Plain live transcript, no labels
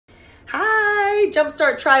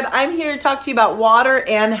Jumpstart Tribe. I'm here to talk to you about water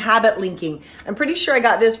and habit linking. I'm pretty sure I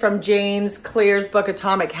got this from James Clear's book,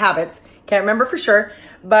 Atomic Habits. Can't remember for sure,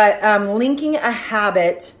 but linking a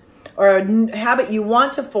habit or a habit you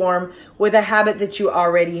want to form with a habit that you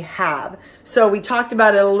already have. So we talked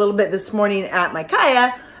about it a little bit this morning at my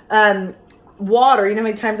Kaya. Water, you know how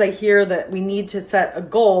many times I hear that we need to set a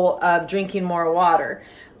goal of drinking more water.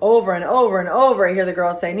 Over and over and over, I hear the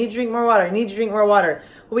girls say, I need to drink more water, I need to drink more water.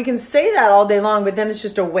 Well, we can say that all day long, but then it's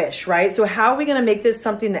just a wish, right? So how are we gonna make this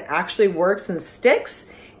something that actually works and sticks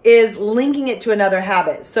is linking it to another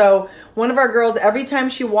habit. So one of our girls, every time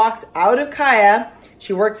she walks out of Kaya,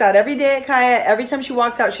 she works out every day at Kaya, every time she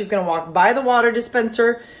walks out, she's gonna walk by the water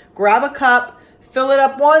dispenser, grab a cup, fill it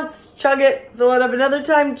up once, chug it, fill it up another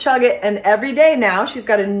time, chug it. And every day now she's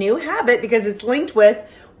got a new habit because it's linked with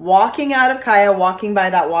walking out of Kaya, walking by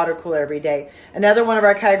that water cooler every day. Another one of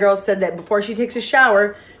our Kaya girls said that before she takes a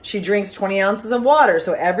shower, she drinks 20 ounces of water.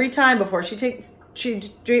 So every time before she jumps in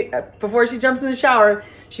the shower,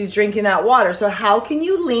 she's drinking that water. So how can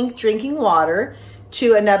you link drinking water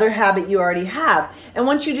to another habit you already have? And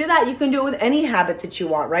once you do that, you can do it with any habit that you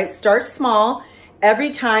want, right? Start small.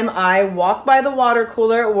 Every time I walk by the water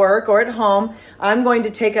cooler at work or at home, I'm going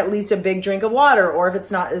to take at least a big drink of water, or if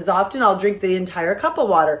it's not as often, I'll drink the entire cup of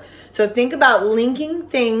water. So think about linking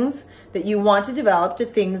things that you want to develop to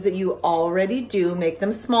things that you already do, make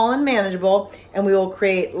them small and manageable, and we will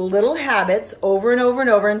create little habits over and over and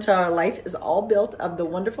over until our life is all built of the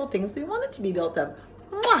wonderful things we want it to be built of.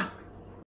 Mwah!